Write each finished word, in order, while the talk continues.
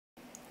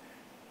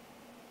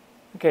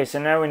Okay, so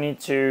now we need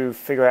to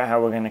figure out how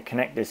we're going to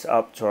connect this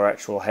up to our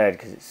actual head,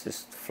 because it's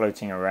just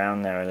floating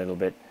around there a little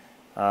bit.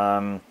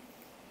 What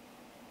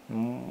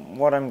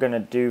I'm going to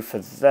do for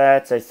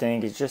that, I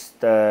think, is just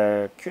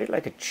create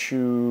like a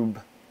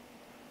tube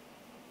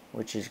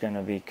which is going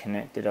to be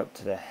connected up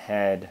to the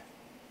head.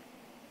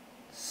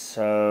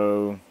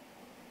 So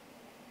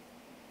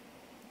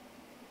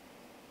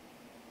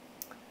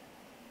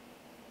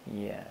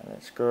yeah,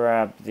 let's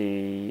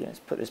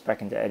put this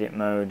back into edit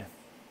mode.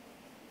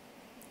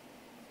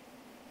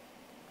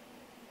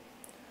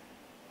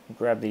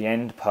 Grab the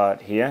end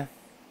part here,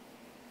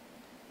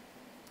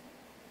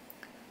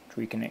 which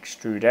we can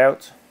extrude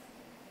out.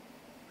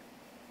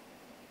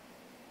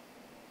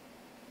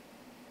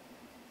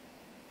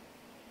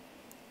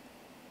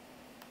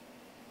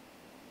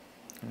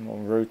 And we'll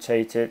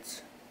rotate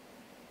it.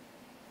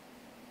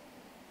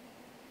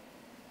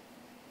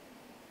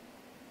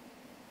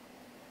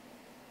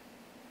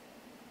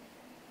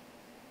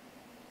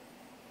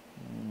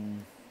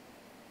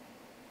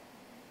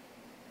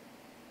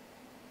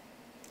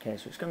 Okay,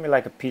 so it's going to be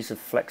like a piece of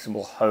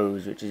flexible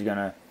hose, which is going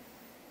to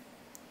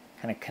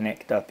kind of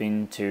connect up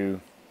into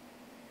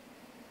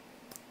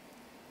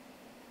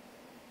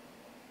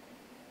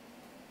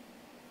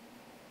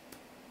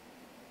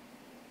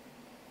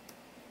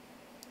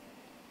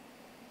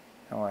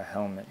our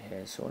helmet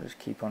here. So we'll just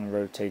keep on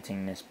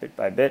rotating this bit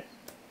by bit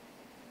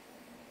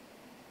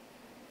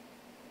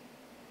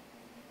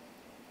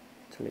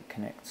till it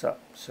connects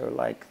up. So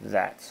like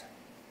that.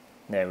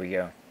 There we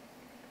go.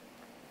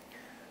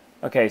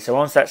 Okay, so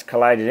once that's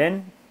collided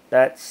in,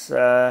 that's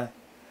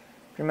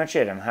pretty much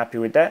it. I'm happy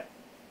with that.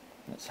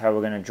 That's how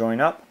we're going to join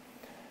up.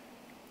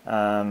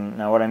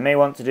 Now what I may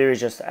want to do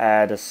is just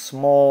add a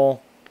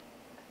small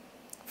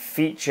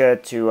feature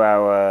to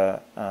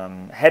our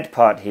head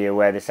part here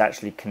where this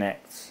actually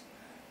connects.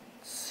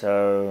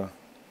 So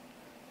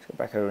let's go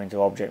back over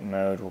into object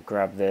mode. We'll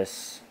grab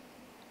this,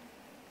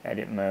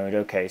 edit mode.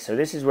 Okay, so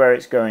this is where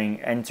it's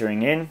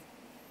entering in,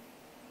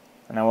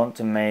 and I want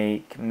to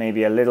make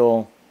maybe a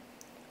little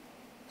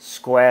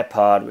square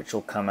part which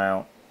will come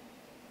out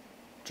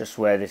just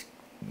where this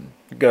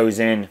goes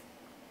in,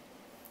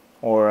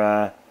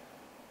 or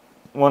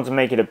want to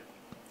make it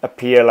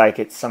appear like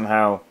it's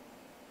somehow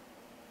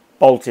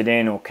bolted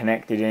in or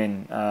connected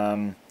in.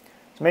 So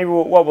maybe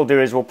what we'll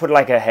do is we'll put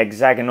like a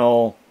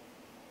hexagonal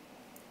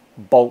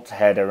bolt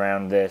head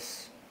around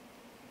this.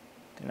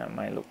 I think that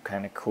might look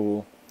kind of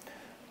cool.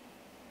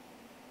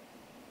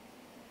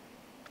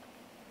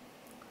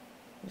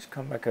 Just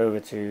come back over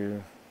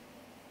to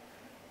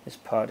this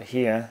part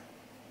here.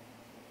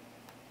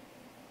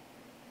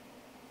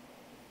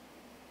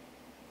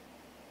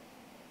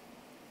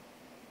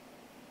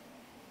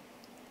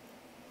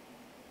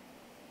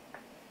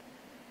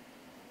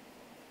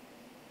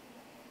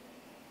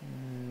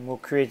 We'll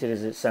create it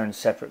as its own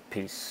separate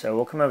piece. So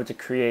we'll come over to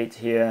create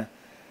here,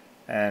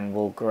 and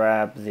we'll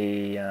grab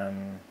the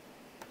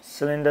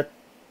cylinder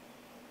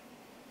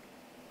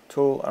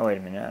tool. Oh wait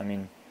a minute, I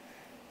mean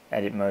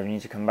edit mode. We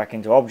need to come back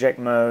into object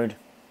mode,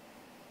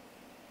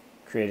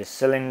 create a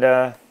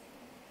cylinder.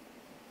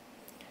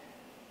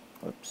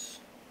 Oops.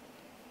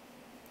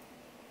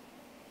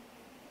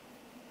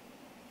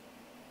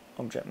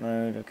 Object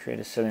mode, I'll create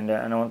a cylinder,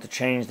 and I want to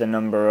change the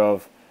number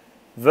of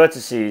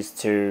vertices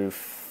to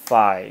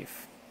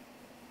 5.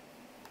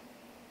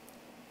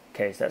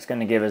 Okay, so that's going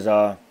to give us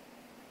our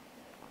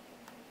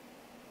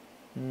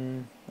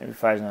maybe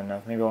 5 is not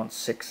enough, maybe I want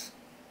 6.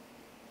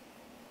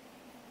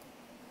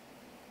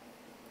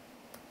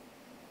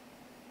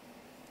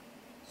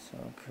 So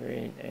I'll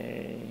create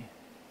a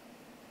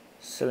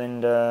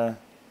cylinder,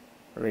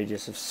 a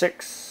radius of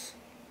 6.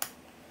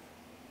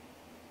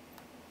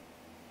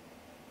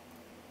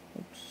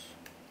 Oops.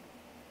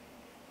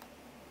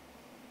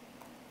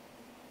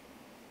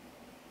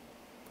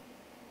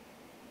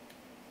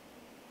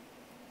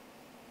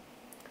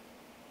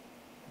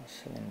 A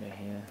cylinder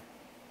here.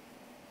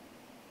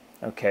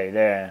 Okay,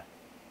 there.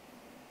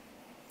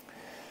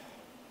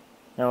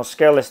 Now I'll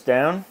scale this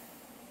down.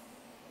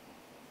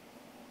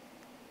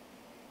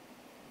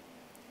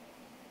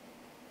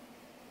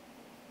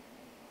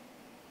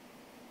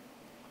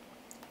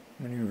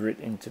 Maneuver it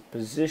into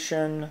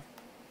position.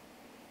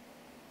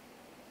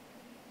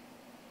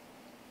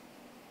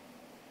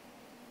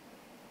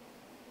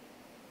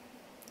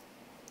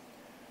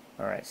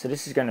 Alright, so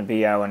this is going to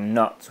be our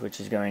nut, which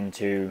is going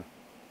to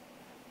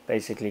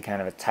basically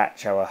kind of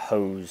attach our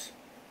hose.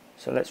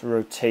 So let's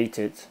rotate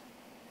it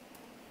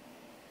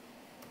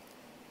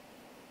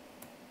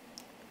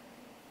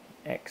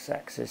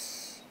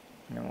X-axis,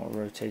 and then we'll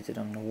rotate it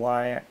on the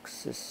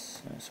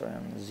Y-axis, sorry,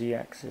 on the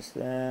Z-axis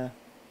there.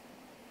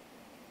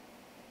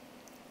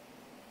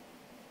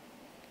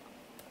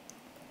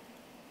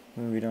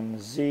 Move it on the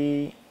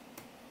Z,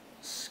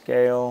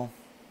 scale,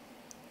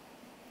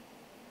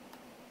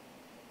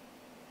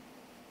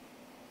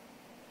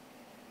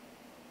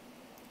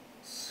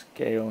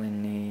 scale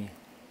in the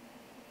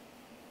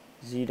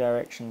Z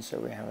direction, so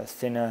we have a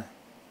thinner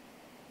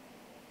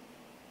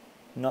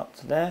nut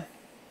there.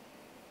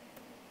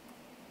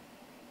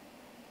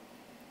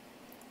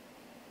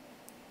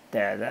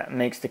 there. That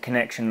makes the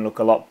connection look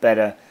a lot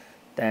better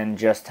than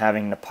just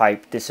having the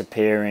pipe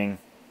disappearing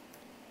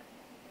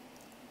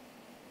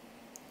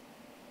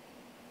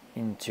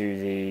into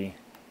the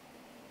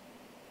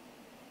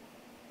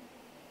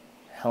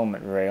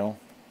helmet rail.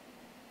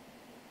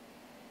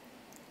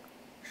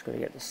 Just got to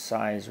get the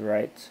size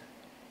right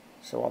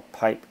so our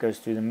pipe goes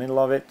through the middle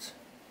of it.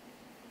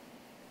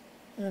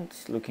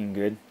 It's looking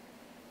good.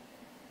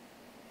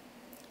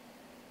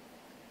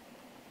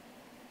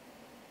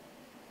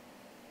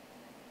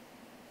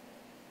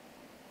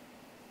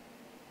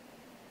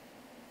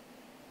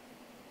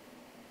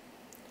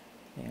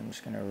 Yeah, I'm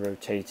just going to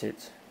rotate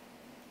it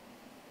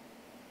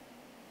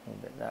a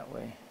little bit that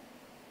way.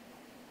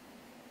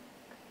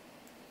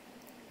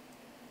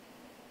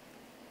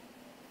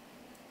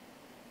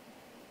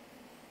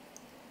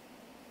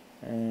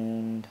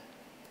 And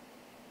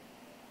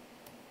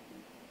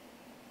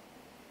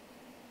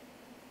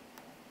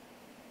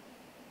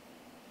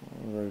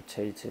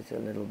rotate it a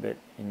little bit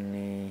in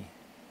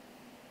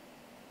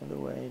the other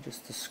way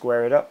just to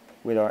square it up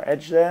with our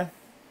edge there.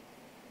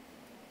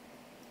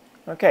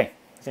 Okay,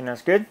 I think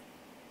that's good.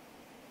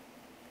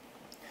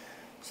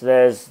 So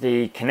there's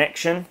the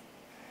connection.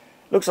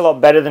 Looks a lot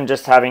better than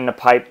just having the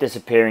pipe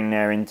disappearing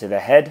there into the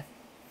head.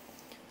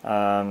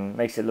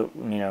 Makes it look,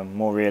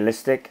 more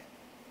realistic.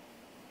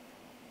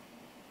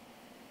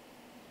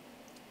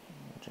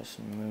 Just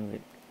move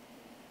it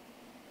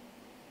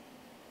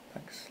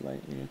back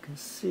slightly. You can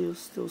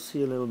still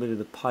see a little bit of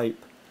the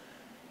pipe.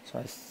 So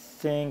I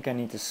think I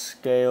need to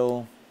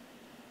scale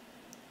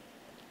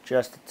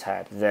just a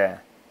tad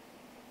there.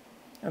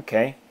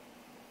 Okay.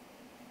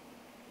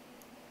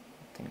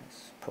 I think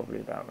that's probably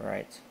about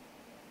right.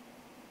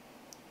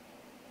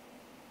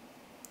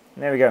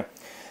 There we go.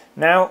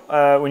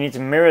 Now we need to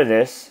mirror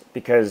this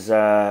because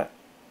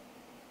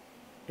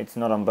it's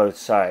not on both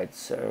sides.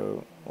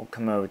 So we'll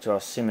come over to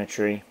our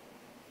symmetry,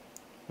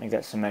 make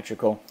that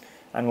symmetrical,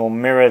 and we'll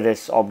mirror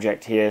this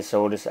object here.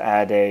 So we'll just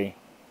add a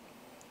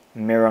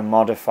mirror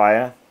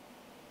modifier,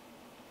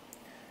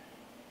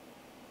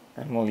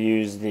 and we'll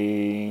use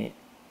the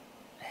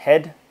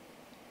head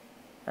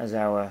as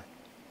our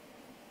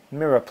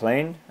mirror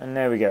plane, and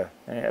there we go,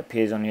 and it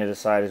appears on the other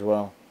side as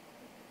well.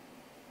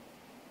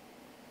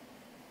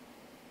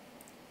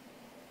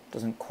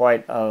 Doesn't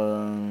quite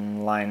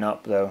line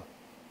up though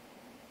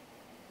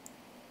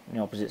on the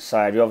opposite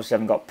side. We obviously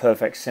haven't got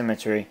perfect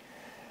symmetry,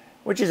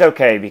 which is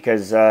okay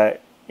because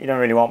you don't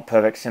really want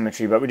perfect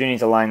symmetry, but we do need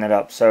to line that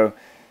up. So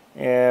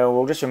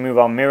we'll just remove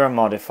our mirror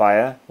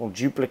modifier, we'll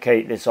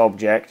duplicate this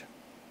object,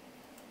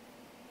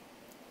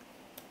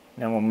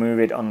 then we'll move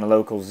it on the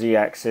local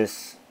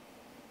z-axis.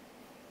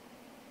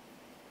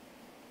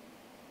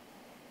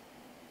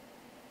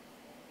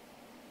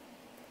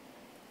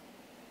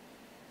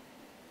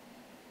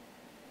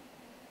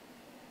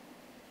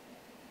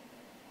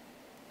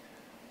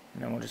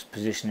 And then we'll just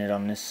position it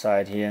on this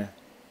side here.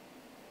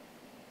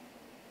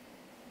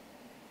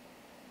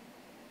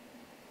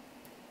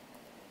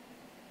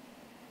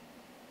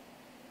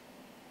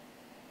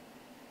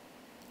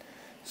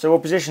 So we'll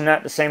position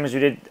that the same as we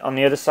did on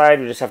the other side.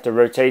 We just have to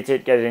rotate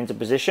it, get it into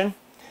position.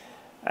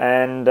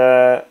 And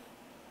that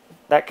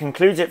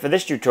concludes it for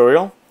this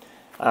tutorial.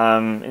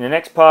 In the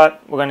next part,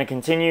 we're going to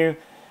continue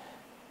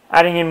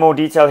adding in more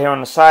detail here on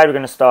the side. We're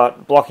going to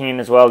start blocking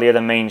in as well the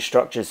other main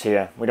structures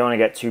here. We don't want to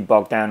get too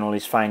bogged down in all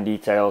these fine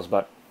details,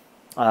 but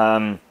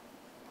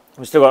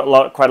we've still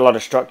got quite a lot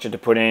of structure to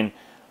put in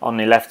on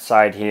the left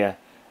side here.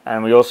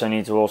 And we also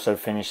need to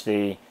finish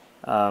the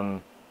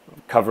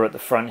cover at the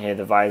front here,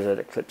 the visor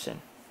that clips in.